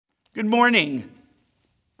Good morning.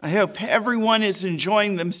 I hope everyone is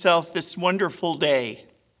enjoying themselves this wonderful day.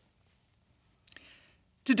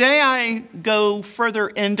 Today I go further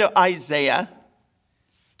into Isaiah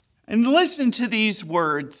and listen to these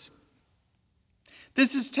words.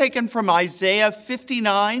 This is taken from Isaiah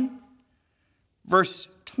 59,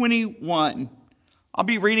 verse 21. I'll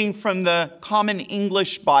be reading from the Common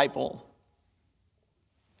English Bible.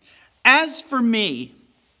 As for me,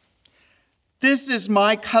 this is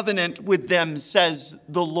my covenant with them, says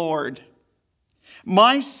the Lord.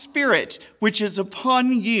 My spirit, which is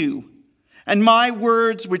upon you, and my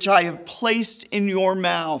words, which I have placed in your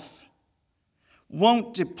mouth,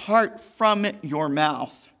 won't depart from your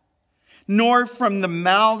mouth, nor from the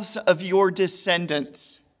mouths of your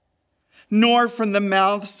descendants, nor from the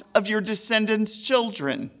mouths of your descendants'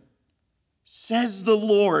 children, says the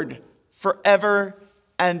Lord, forever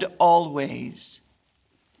and always.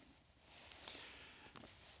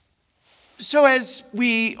 So as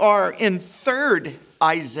we are in 3rd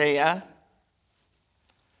Isaiah,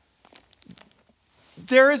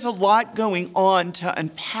 there is a lot going on to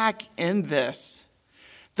unpack in this.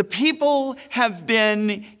 The people have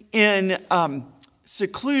been in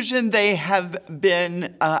seclusion. They have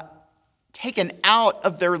been taken out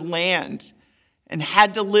of their land and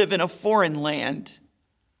had to live in a foreign land,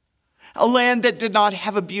 a land that did not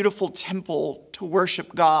have a beautiful temple to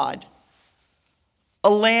worship God, a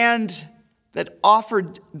land that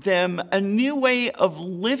offered them a new way of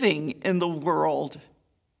living in the world.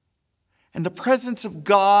 And the presence of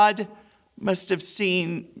God must have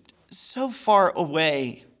seemed so far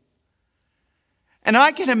away. And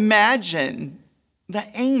I can imagine the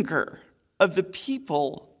anger of the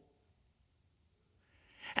people.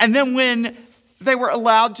 And then when they were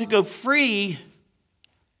allowed to go free,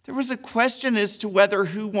 there was a question as to whether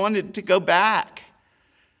who wanted to go back.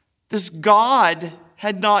 This God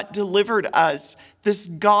had not delivered us. This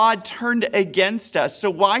God turned against us. So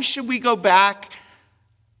why should we go back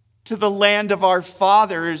to the land of our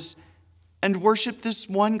fathers and worship this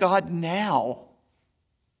one God now?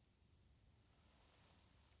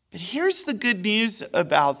 But here's the good news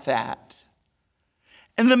about that.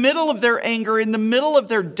 In the middle of their anger, in the middle of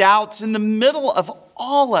their doubts, in the middle of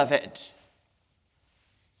all of it,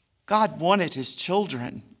 God wanted his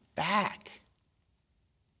children back.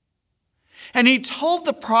 And he told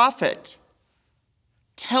the prophet,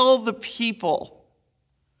 tell the people,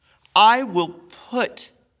 I will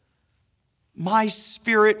put my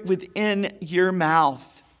spirit within your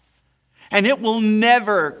mouth, and it will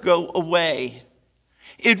never go away.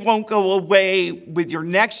 It won't go away with your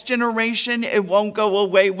next generation. It won't go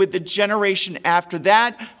away with the generation after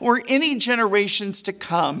that or any generations to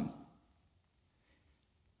come.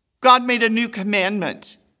 God made a new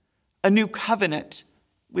commandment, a new covenant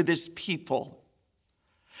with his people.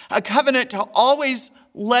 A covenant to always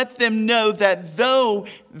let them know that though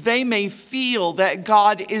they may feel that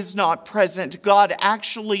God is not present, God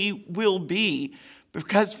actually will be.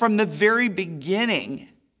 Because from the very beginning,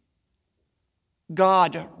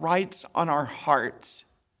 God writes on our hearts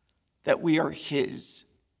that we are his.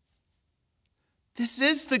 This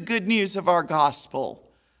is the good news of our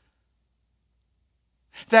gospel.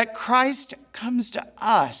 That Christ comes to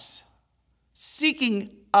us,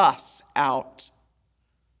 seeking us out.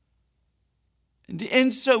 And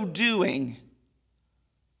in so doing,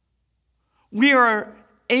 we are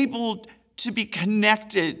able to be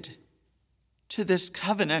connected to this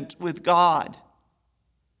covenant with God.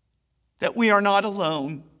 That we are not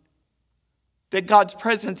alone. That God's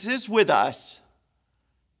presence is with us,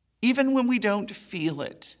 even when we don't feel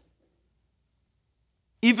it.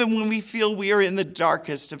 Even when we feel we are in the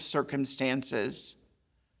darkest of circumstances.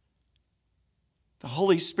 The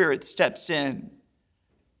Holy Spirit steps in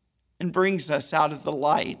and brings us out of the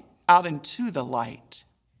light, out into the light.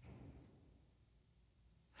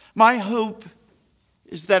 My hope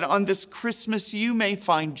is that on this Christmas you may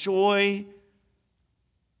find joy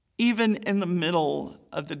even in the middle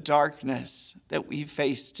of the darkness that we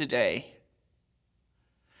face today.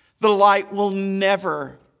 The light will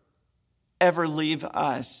never, ever leave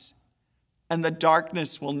us, and the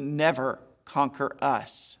darkness will never conquer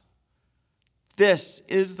us. This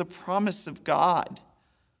is the promise of God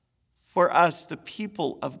for us, the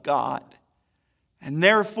people of God. And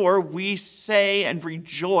therefore we say and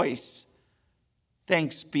rejoice,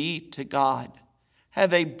 thanks be to God.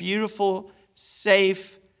 Have a beautiful,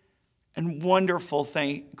 safe, and wonderful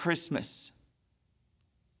Christmas.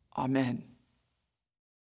 Amen.